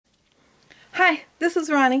Hi, this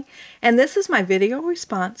is Ronnie, and this is my video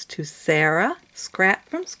response to Sarah Scrap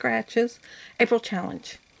from Scratch's April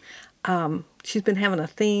challenge. She's been having a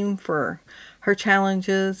theme for her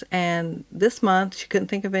challenges, and this month she couldn't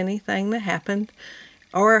think of anything that happened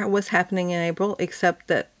or was happening in April, except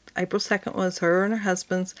that April 2nd was her and her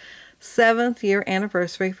husband's 7th year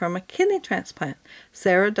anniversary from a kidney transplant.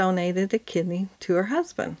 Sarah donated a kidney to her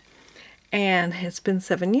husband, and it's been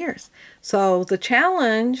 7 years. So the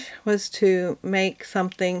challenge was to make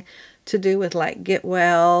something to do with like get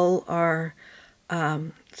well or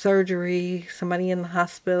surgery, somebody in the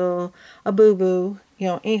hospital, a boo-boo, you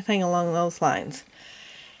know, anything along those lines.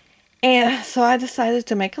 And so I decided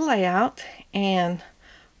to make a layout, and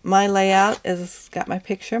my layout is got my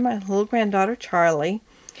picture of my little granddaughter Charlie,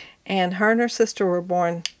 and her sister were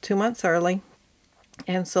born 2 months early,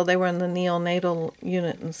 and so they were in the neonatal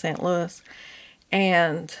unit in St. Louis,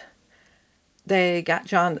 and they got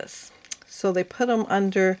jaundice. So they put them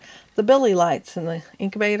under the Billy lights in the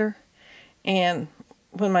incubator. And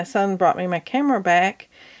when my son brought me my camera back,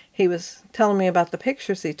 he was telling me about the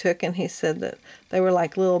pictures he took, and he said that they were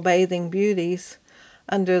like little bathing beauties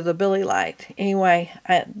under the Billy light. Anyway,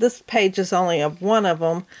 this page is only of one of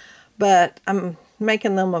them, but I'm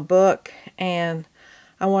making them a book, and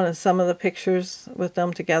I wanted some of the pictures with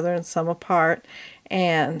them together and some apart,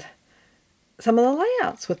 and some of the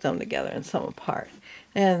layouts with them together and some apart.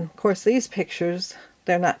 And of course these pictures,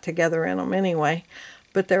 they're not together in them anyway,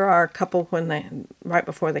 but there are a couple right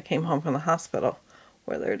before they came home from the hospital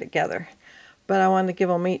where they're together. But I wanted to give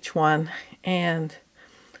them each one, and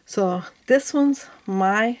so this one's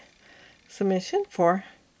my submission for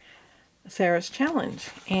Sarah's challenge.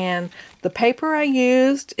 And the paper I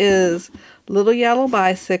used is Little Yellow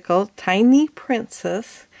Bicycle, Tiny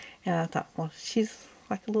Princess. And I thought, well, she's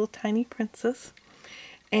like a little tiny princess.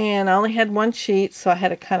 And I only had one sheet, so I had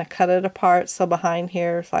to kind of cut it apart. So behind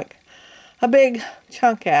here is like a big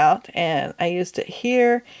chunk out. And I used it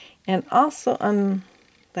here and also on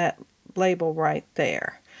that label right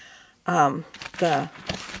there. The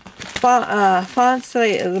fonts,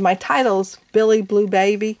 my title's Billy Blue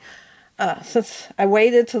Baby. Since I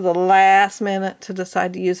waited to the last minute to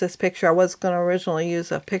decide to use this picture, I was going to originally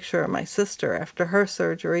use a picture of my sister after her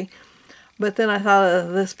surgery, but then I thought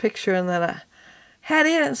of this picture and then I had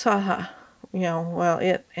it, so I thought, you know, well,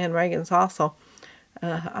 it and Reagan's also,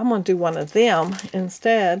 I'm going to do one of them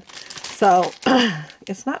instead. So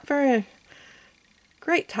it's not very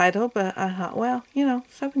great title, but I thought, well, you know,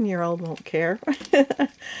 7-year-old won't care.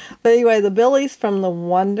 But anyway, the Billy's from the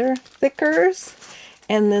Wonder Thickers.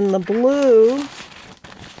 And then the blue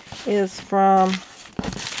is from,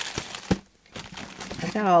 I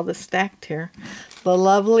got all this stacked here, the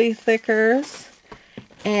Lovely Thickers.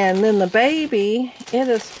 And then the baby, it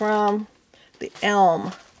is from the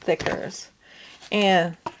Elm Thickers.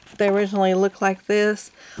 And they originally looked like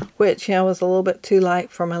this, which, you know, was a little bit too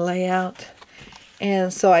light for my layout.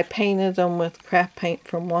 And so I painted them with craft paint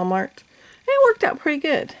from Walmart. And it worked out pretty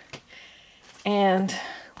good. And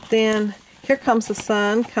then Here Comes the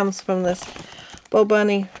Sun comes from this Bo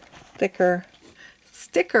Bunny thicker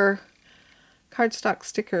sticker, cardstock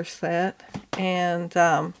sticker set. And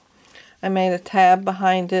I made a tab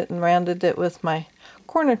behind it and rounded it with my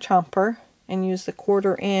corner chomper and used the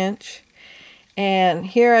 1/4 inch. And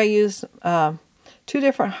here I used 2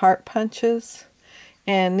 different heart punches,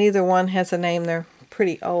 and neither one has a name. They're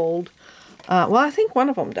pretty old. Well, I think one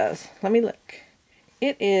of them does. Let me look.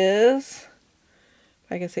 It is,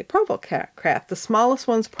 I can say, Craft. The smallest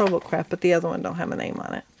one's Craft, but the other one don't have a name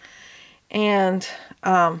on it. And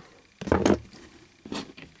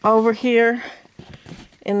over here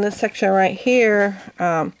in this section right here,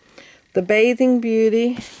 the Bathing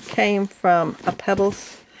Beauty came from a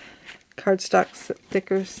Pebbles cardstock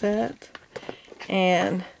sticker set,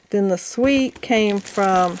 and then the Sweet came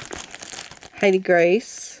from Heidi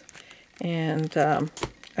Grace, and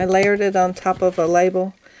I layered it on top of a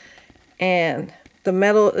label, and the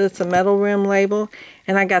metal, it's a metal rim label,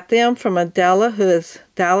 and I got them from Adela, who is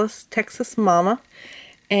Dallas, Texas Mama.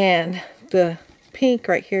 And the pink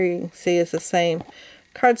right here, you can see, is the same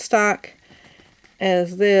cardstock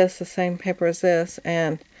as this, the same paper as this,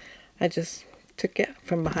 and I just took it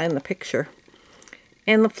from behind the picture.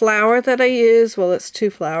 And the flower that I use, well, it's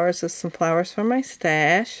 2 flowers. It's some flowers from my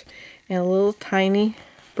stash and a little tiny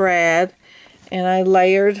brad, and I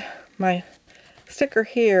layered my sticker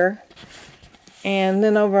here. And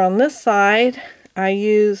then over on this side, I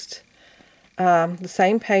used the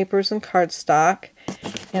same papers and cardstock,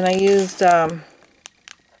 and I used a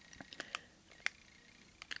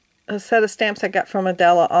set of stamps I got from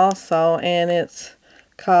Adela also, and it's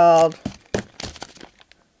called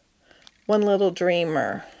One Little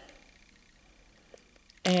Dreamer.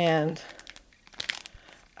 And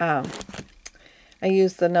I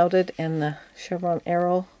used the noted and the chevron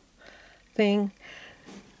arrow thing.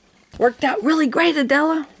 Worked out really great,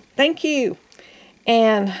 Adela. Thank you.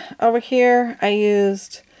 And over here I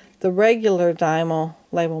used the regular Dymo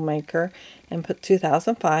label maker and put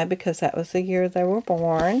 2005 because that was the year they were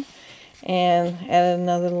born. And added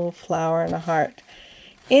another little flower and a heart.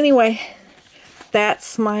 Anyway,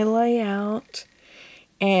 that's my layout.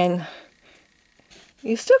 And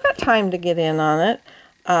you still got time to get in on it.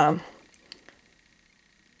 I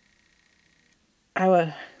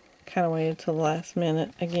would kind of waited till the last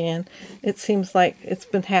minute again. It seems like it's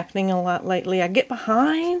been happening a lot lately. I get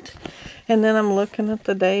behind and then I'm looking at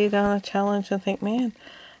the date on a challenge and think, man,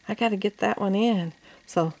 I got to get that one in.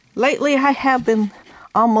 So lately I have been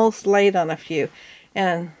almost late on a few.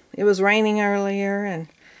 And it was raining earlier and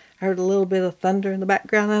I heard a little bit of thunder in the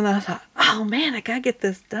background and I thought, oh man, I got to get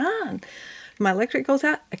this done. My electric goes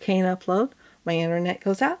out, I can't upload. My internet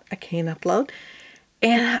goes out, I can't upload.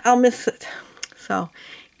 And I'll miss it. So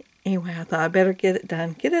anyway, I thought I better get it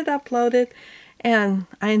done, get it uploaded, and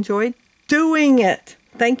I enjoyed doing it.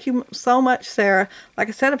 Thank you so much, Sarah. Like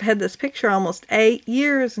I said, I've had this picture almost 8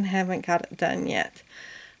 years and haven't got it done yet.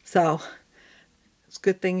 So it's a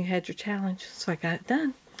good thing you had your challenge, so I got it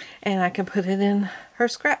done. And I can put it in her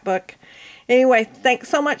scrapbook. Anyway, thanks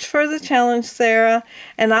so much for the challenge, Sarah.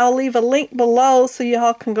 And I'll leave a link below so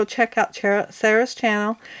y'all can go check out Sarah's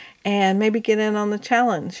channel and maybe get in on the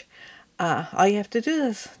challenge. All you have to do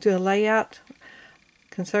is do a layout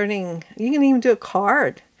concerning, you can even do a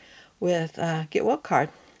card with Get Well card.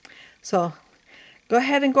 So go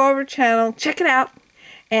ahead and go over to channel, check it out,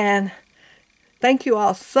 and thank you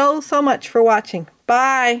all so much for watching.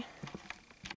 Bye.